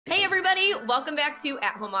Hey everybody, welcome back to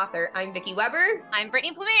At Home Author. I'm Vicky Weber. I'm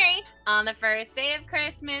Brittany Plumeri. On the first day of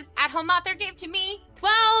Christmas, At Home Author gave to me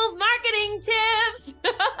 12 marketing tips.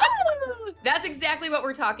 That's exactly what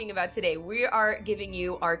we're talking about today. We are giving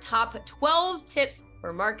you our top 12 tips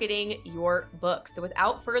for marketing your book. So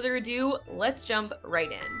without further ado, let's jump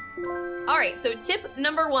right in. All right, so tip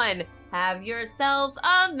number 1, have yourself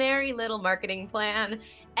a merry little marketing plan.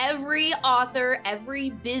 Every author, every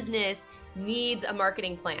business needs a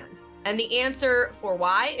marketing plan. And the answer for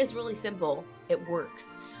why is really simple. It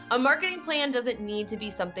works. A marketing plan doesn't need to be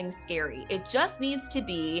something scary. It just needs to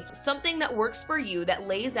be something that works for you, that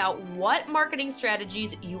lays out what marketing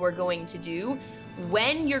strategies you are going to do,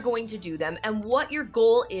 when you're going to do them, and what your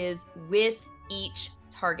goal is with each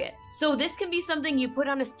target. So this can be something you put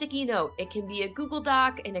on a sticky note. It can be a Google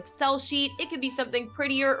Doc, an Excel sheet. It could be something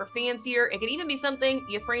prettier or fancier. It could even be something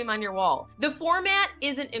you frame on your wall. The format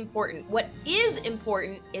isn't important. What is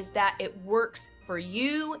important is that it works for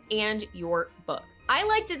you and your book. I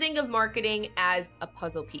like to think of marketing as a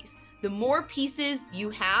puzzle piece. The more pieces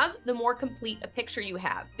you have, the more complete a picture you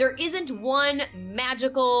have. There isn't one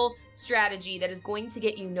magical strategy that is going to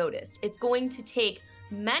get you noticed. It's going to take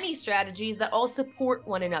many strategies that all support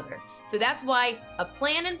one another. So that's why a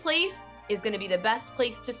plan in place is going to be the best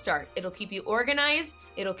place to start. It'll keep you organized,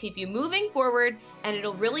 it'll keep you moving forward, and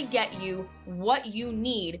it'll really get you what you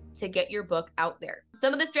need to get your book out there.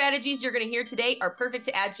 Some of the strategies you're going to hear today are perfect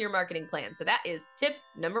to add to your marketing plan. So that is tip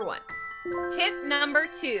number 1. Tip number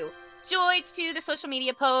 2, joy to the social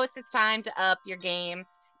media posts. It's time to up your game.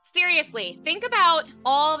 Seriously, think about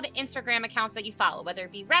all of the Instagram accounts that you follow, whether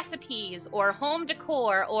it be recipes or home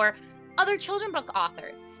decor or other children's book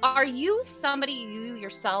authors. Are you somebody you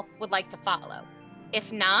yourself would like to follow?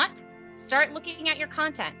 If not, start looking at your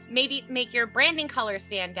content. Maybe make your branding colors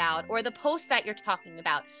stand out or the posts that you're talking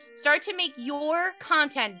about. Start to make your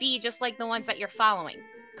content be just like the ones that you're following.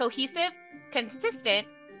 Cohesive, consistent,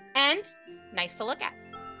 and nice to look at.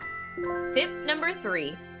 Tip number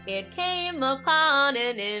 3. It came upon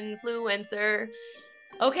an influencer.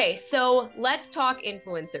 Okay, so let's talk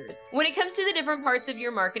influencers. When it comes to the different parts of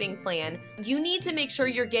your marketing plan, you need to make sure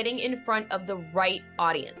you're getting in front of the right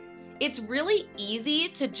audience. It's really easy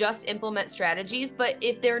to just implement strategies, but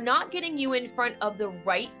if they're not getting you in front of the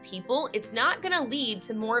right people, it's not gonna lead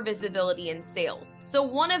to more visibility and sales. So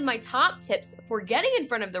one of my top tips for getting in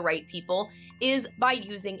front of the right people is by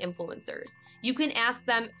using influencers. You can ask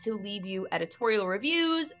them to leave you editorial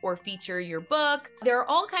reviews or feature your book. There are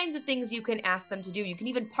all kinds of things you can ask them to do. You can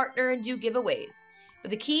even partner and do giveaways.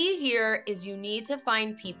 But the key here is you need to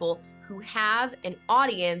find people who have an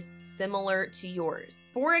audience similar to yours.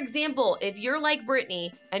 For example, if you're like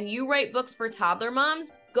Brittany and you write books for toddler moms,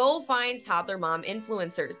 go find toddler mom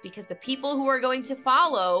influencers, because the people who are going to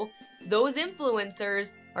follow those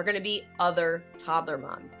influencers are going to be other toddler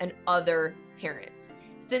moms and other parents.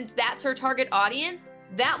 Since that's her target audience,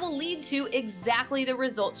 that will lead to exactly the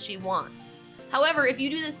results she wants. However, if you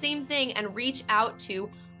do the same thing and reach out to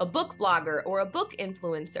a book blogger or a book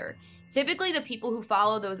influencer, typically the people who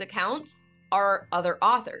follow those accounts are other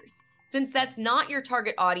authors. Since that's not your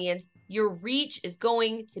target audience, your reach is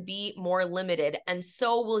going to be more limited, and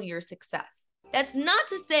so will your success. That's not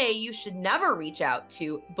to say you should never reach out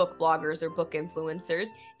to book bloggers or book influencers.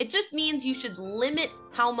 It just means you should limit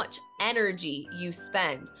how much energy you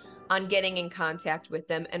spend on getting in contact with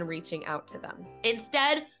them and reaching out to them.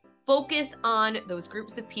 Instead, focus on those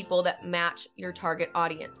groups of people that match your target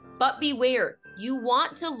audience. But beware, you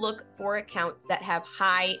want to look for accounts that have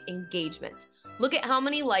high engagement. Look at how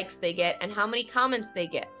many likes they get and how many comments they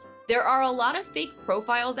get. There are a lot of fake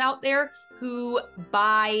profiles out there who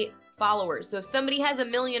buy followers. So if somebody has 1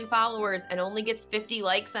 million followers and only gets 50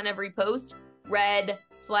 likes on every post, red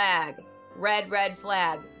flag, red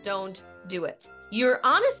flag, don't do it. You're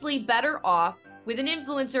honestly better off with an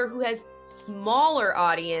influencer who has smaller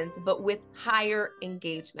audience, but with higher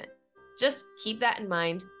engagement. Just keep that in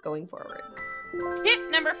mind going forward. Tip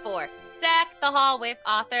number 4, deck the hall with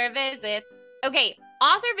author visits. Okay,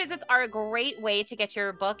 author visits are a great way to get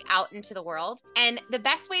your book out into the world. And the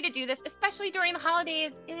best way to do this, especially during the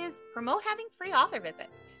holidays, is promote having free author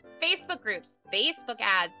visits. Facebook groups, Facebook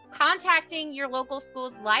ads, contacting your local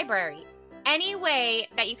school's library. Any way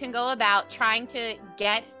that you can go about trying to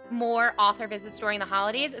get more author visits during the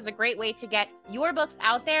holidays is a great way to get your books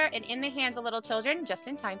out there and in the hands of little children just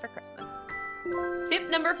in time for Christmas. Tip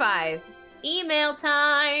number 5, email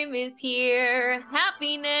time is here.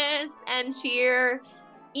 Happiness and cheer.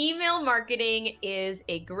 Email marketing is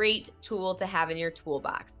a great tool to have in your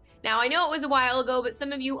toolbox. Now, I know it was a while ago, but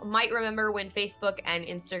some of you might remember when Facebook and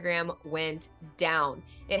Instagram went down.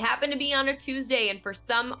 It happened to be on a Tuesday, and for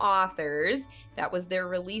some authors, that was their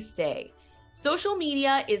release day. Social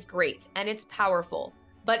media is great and it's powerful,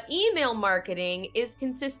 but email marketing is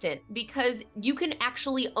consistent because you can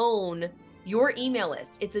actually own your email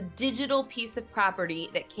list. It's a digital piece of property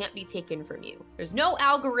that can't be taken from you. There's no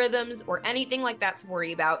algorithms or anything like that to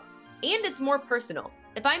worry about, and it's more personal.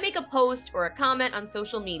 If I make a post or a comment on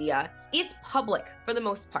social media, it's public for the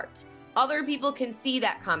most part. Other people can see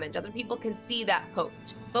that comment, other people can see that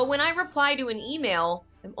post. But when I reply to an email,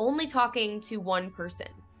 I'm only talking to one person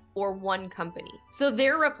or one company. So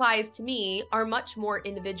their replies to me are much more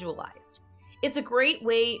individualized. It's a great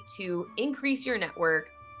way to increase your network,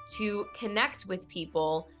 to connect with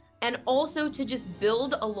people, and also to just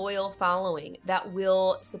build a loyal following that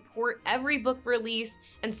will support every book release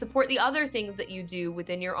and support the other things that you do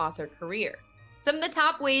within your author career. Some of the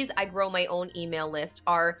top ways I grow my own email list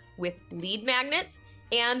are with lead magnets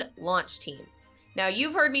and launch teams. Now,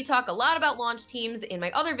 you've heard me talk a lot about launch teams in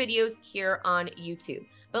my other videos here on YouTube,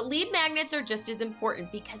 but lead magnets are just as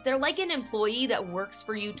important because they're like an employee that works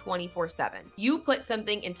for you 24/7. You put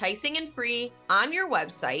something enticing and free on your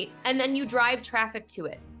website, and then you drive traffic to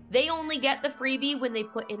it. They only get the freebie when they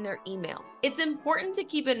put in their email. It's important to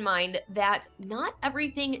keep in mind that not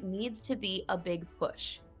everything needs to be a big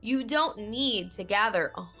push. You don't need to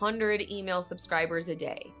gather 100 email subscribers a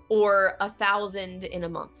day or 1,000 in a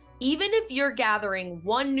month. Even if you're gathering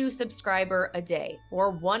one new subscriber a day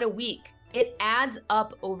or one a week, it adds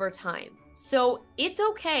up over time. So it's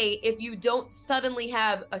okay if you don't suddenly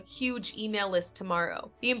have a huge email list tomorrow.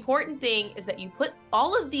 The important thing is that you put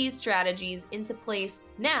all of these strategies into place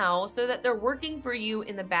now so that they're working for you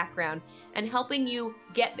in the background and helping you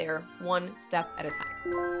get there one step at a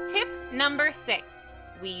time. Tip number 6.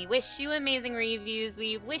 We wish you amazing reviews.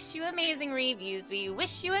 We wish you amazing reviews. We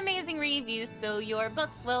wish you amazing reviews so your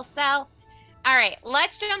books will sell. All right,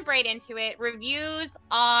 let's jump right into it. Reviews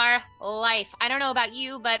are life. I don't know about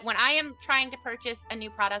you, but when I am trying to purchase a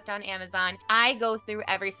new product on Amazon, I go through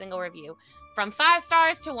every single review. From 5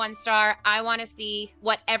 stars to 1 star, I want to see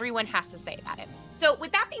what everyone has to say about it. So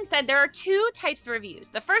with that being said, there are 2 types of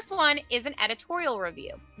reviews. The first one is an editorial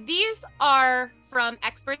review. These are from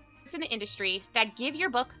experts in the industry that give your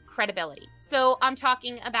book credibility. So I'm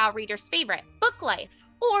talking about readers' favorite, Book Life,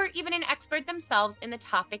 or even an expert themselves in the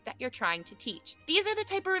topic that you're trying to teach. These are the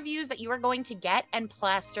type of reviews that you are going to get and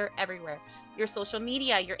plaster everywhere. Your social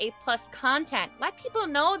media, your A+ content. Let people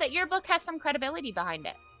know that your book has some credibility behind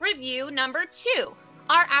it. Review number 2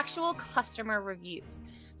 are actual customer reviews.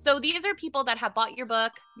 So these are people that have bought your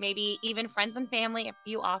book, maybe even friends and family, if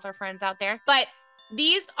you author friends out there. But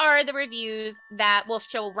these are the reviews that will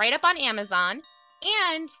show right up on Amazon,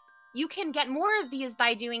 and you can get more of these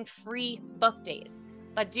by doing free book days.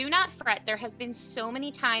 But do not fret, there has been so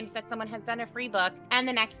many times that someone has done a free book and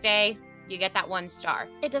the next day you get that 1 star.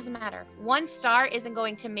 It doesn't matter. 1 star isn't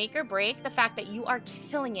going to make or break the fact that you are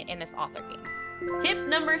killing it in this author game. Tip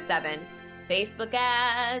number 7, Facebook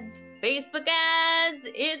ads. Facebook ads,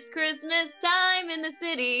 it's Christmas time in the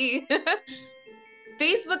city.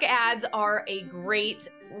 Facebook ads are a great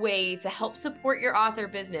way to help support your author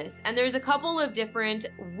business. And there's a couple of different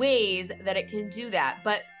ways that it can do that,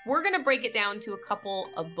 but we're gonna break it down to a couple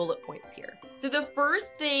of bullet points here. So the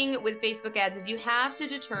first thing with Facebook ads is you have to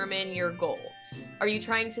determine your goal. Are you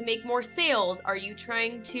trying to make more sales? Are you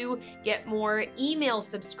trying to get more email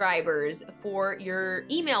subscribers for your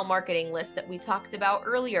email marketing list that we talked about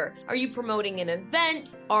earlier? Are you promoting an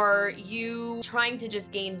event? Are you trying to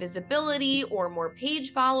just gain visibility or more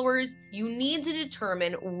page followers? You need to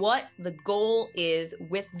determine what the goal is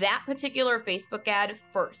with that particular Facebook ad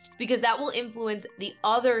first, because that will influence the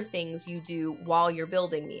other things you do while you're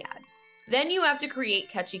building the ad. Then you have to create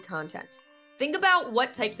catchy content. Think about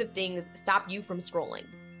what types of things stop you from scrolling.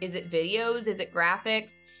 Is it videos? Is it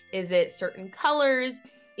graphics? Is it certain colors?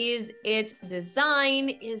 Is it design?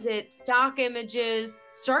 Is it stock images?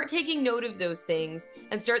 Start taking note of those things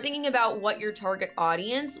and start thinking about what your target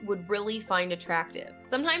audience would really find attractive.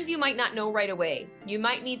 Sometimes you might not know right away. You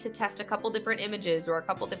might need to test a couple different images or a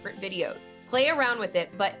couple different videos. Play around with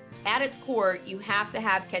it, but at its core, you have to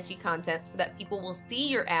have catchy content so that people will see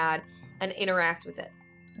your ad and interact with it.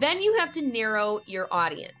 Then you have to narrow your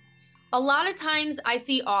audience. A lot of times I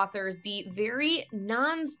see authors be very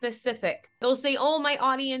non-specific. They'll say, oh, my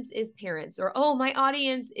audience is parents, or oh, my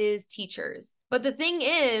audience is teachers. But the thing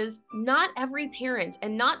is, not every parent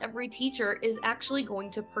and not every teacher is actually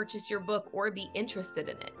going to purchase your book or be interested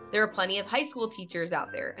in it. There are plenty of high school teachers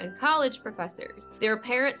out there and college professors. There are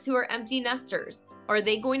parents who are empty nesters. Are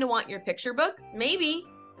they going to want your picture book? Maybe.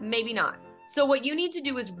 maybe not. So what you need to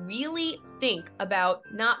do is really think about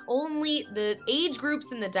not only the age groups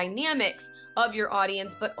and the dynamics of your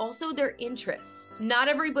audience, but also their interests. Not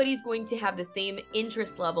everybody's going to have the same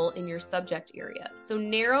interest level in your subject area. So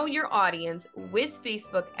narrow your audience with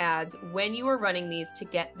Facebook ads when you are running these to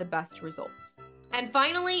get the best results. And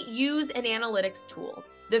finally, use an analytics tool.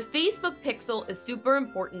 The Facebook Pixel is super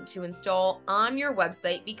important to install on your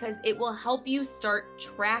website because it will help you start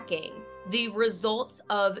tracking the results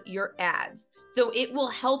of your ads. So it will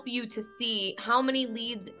help you to see how many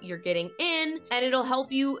leads you're getting in, and it'll help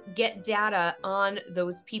you get data on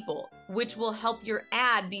those people, which will help your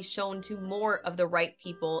ad be shown to more of the right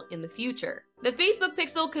people in the future. The Facebook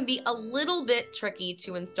Pixel can be a little bit tricky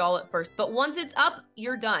to install at first, but once it's up,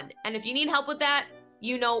 you're done. And if you need help with that,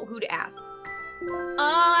 you know who to ask.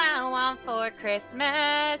 All I want for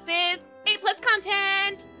Christmas is A+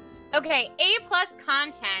 content. Okay, A+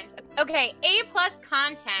 content. Okay, A+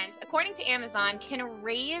 content, according to Amazon, can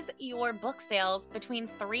raise your book sales between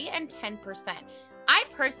 3 and 10%. I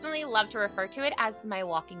personally love to refer to it as my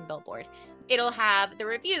walking billboard. It'll have the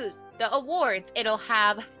reviews, the awards, it'll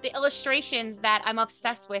have the illustrations that I'm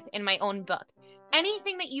obsessed with in my own book.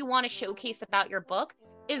 Anything that you want to showcase about your book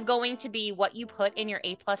is going to be what you put in your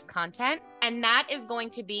A+ content, and that is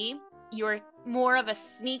going to be your more of a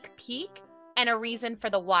sneak peek and a reason for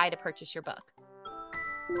the why to purchase your book.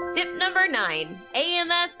 Tip number 9,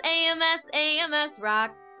 AMS, AMS, AMS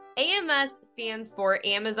rock. AMS stands for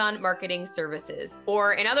Amazon Marketing Services,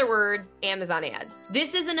 or in other words, Amazon ads.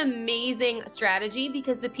 This is an amazing strategy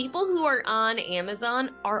because the people who are on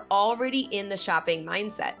Amazon are already in the shopping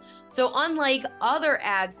mindset. So unlike other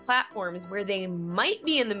ads platforms where they might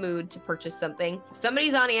be in the mood to purchase something, if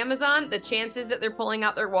somebody's on Amazon, the chances that they're pulling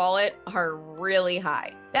out their wallet are really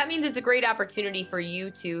high. That means it's a great opportunity for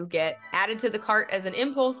you to get added to the cart as an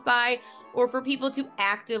impulse buy, or for people to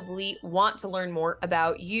actively want to learn more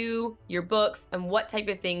about you, your books, and what type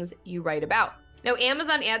of things you write about. Now,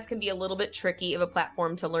 Amazon ads can be a little bit tricky of a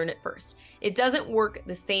platform to learn at first. It doesn't work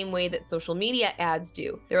the same way that social media ads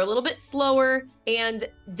do. They're a little bit slower and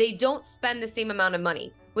they don't spend the same amount of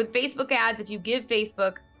money. With Facebook ads, if you give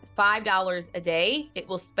Facebook $5 a day, it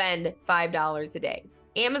will spend $5 a day.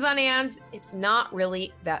 Amazon ads, it's not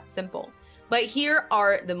really that simple. But here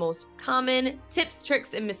are the most common tips,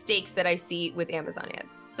 tricks, and mistakes that I see with Amazon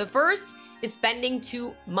ads. The first is spending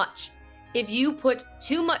too much. If you put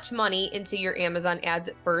too much money into your Amazon ads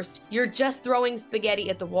at first, you're just throwing spaghetti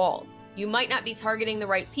at the wall. You might not be targeting the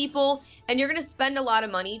right people, and you're gonna spend a lot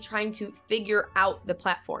of money trying to figure out the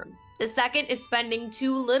platform. The second is spending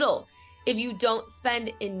too little. If you don't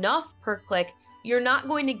spend enough per click, you're not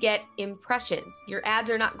going to get impressions. Your ads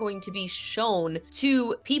are not going to be shown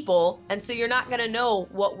to people, and so you're not going to know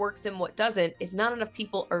what works and what doesn't if not enough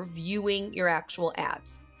people are viewing your actual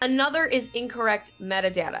ads. Another is incorrect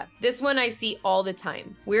metadata. This one I see all the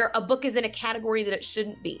time, where a book is in a category that it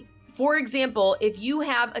shouldn't be. For example, if you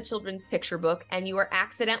have a children's picture book and you are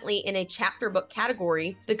accidentally in a chapter book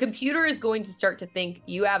category, the computer is going to start to think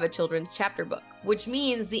you have a children's chapter book, which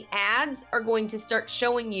means the ads are going to start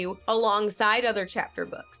showing you alongside other chapter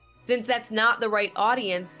books. Since that's not the right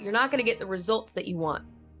audience, you're not going to get the results that you want.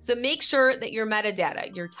 So make sure that your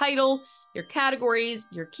metadata, your title, your categories,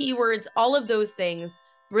 your keywords, all of those things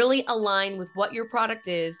really align with what your product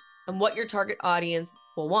is and what your target audience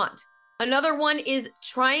will want. Another one is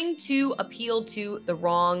trying to appeal to the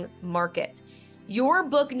wrong market. Your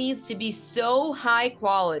book needs to be so high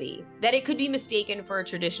quality that it could be mistaken for a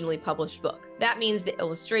traditionally published book. That means the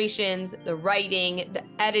illustrations, the writing, the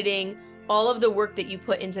editing, all of the work that you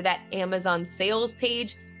put into that Amazon sales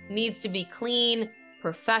page needs to be clean,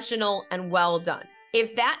 professional, and well done.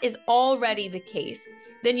 If that is already the case,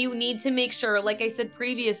 then you need to make sure, like I said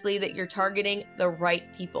previously, that you're targeting the right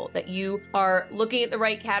people, that you are looking at the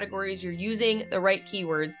right categories, you're using the right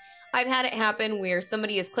keywords. I've had it happen where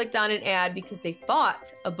somebody has clicked on an ad because they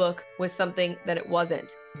thought a book was something that it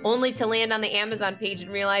wasn't, only to land on the Amazon page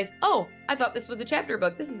and realize, oh, I thought this was a chapter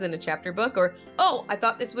book. This isn't a chapter book. Or, oh, I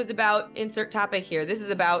thought this was about insert topic here. This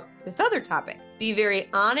is about this other topic. Be very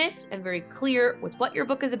honest and very clear with what your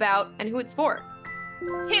book is about and who it's for.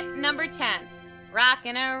 Tip number 10.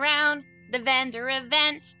 Rocking around the vendor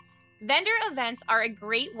event. Vendor events are a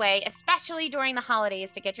great way, especially during the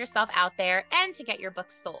holidays, to get yourself out there and to get your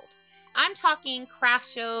books sold. I'm talking craft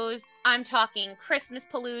shows, I'm talking Christmas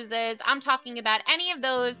paloozas, I'm talking about any of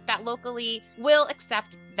those that locally will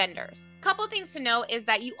accept vendors. Couple things to know is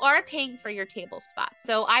that you are paying for your table spot.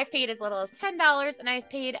 So I've paid as little as $10 and I've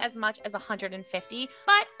paid as much as $150,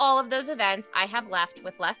 but all of those events I have left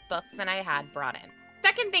with less books than I had brought in.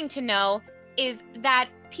 Second thing to know is that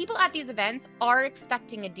people at these events are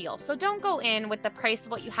expecting a deal. So don't go in with the price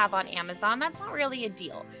of what you have on Amazon. That's not really a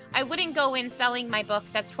deal. I wouldn't go in selling my book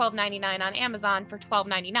that's $12.99 on Amazon for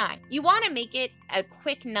 $12.99. You want to make it a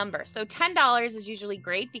quick number. So $10 is usually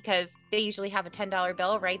great because they usually have a $10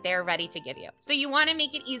 bill right there ready to give you. So you want to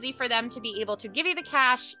make it easy for them to be able to give you the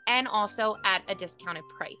cash and also at a discounted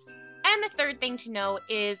price. And the third thing to know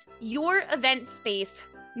is your event space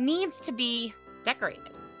needs to be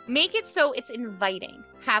decorated. Make it so it's inviting.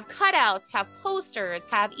 Have cutouts, have posters,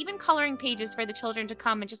 have even coloring pages for the children to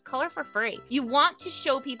come and just color for free. You want to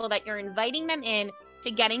show people that you're inviting them in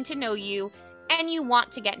to getting to know you, and you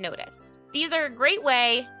want to get noticed. These are a great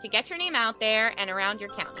way to get your name out there and around your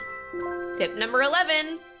county. Tip number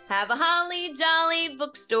 11, have a holly jolly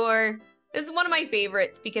bookstore. This is one of my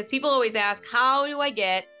favorites because people always ask, how do I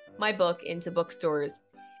get my book into bookstores?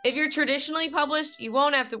 If you're traditionally published, you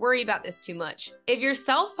won't have to worry about this too much. If you're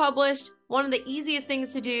self-published, one of the easiest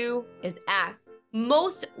things to do is ask.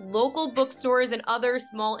 Most local bookstores and other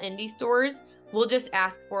small indie stores will just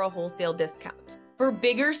ask for a wholesale discount. For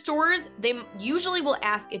bigger stores, they usually will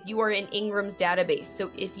ask if you are in Ingram's database. So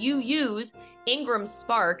if you use Ingram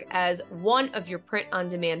Spark as one of your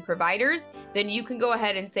print-on-demand providers, then you can go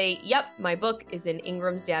ahead and say, yep, my book is in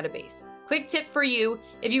Ingram's database. Quick tip for you,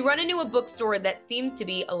 if you run into a bookstore that seems to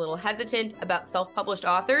be a little hesitant about self-published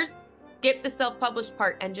authors, skip the self-published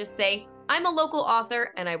part and just say, I'm a local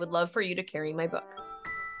author and I would love for you to carry my book.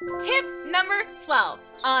 Tip number 12.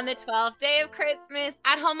 On the 12th day of Christmas,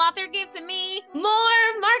 at-home author gave to me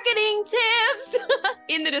more marketing tips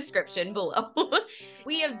in the description below.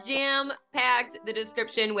 We have jam-packed the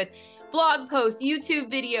description with blog posts,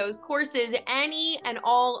 YouTube videos, courses, any and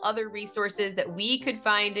all other resources that we could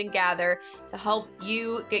find and gather to help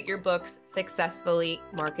you get your books successfully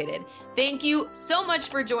marketed. Thank you so much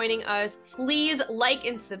for joining us. Please like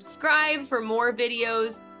and subscribe for more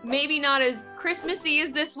videos. Maybe not as Christmassy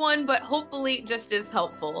as this one, but hopefully just as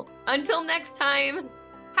helpful. Until next time,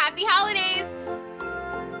 happy holidays!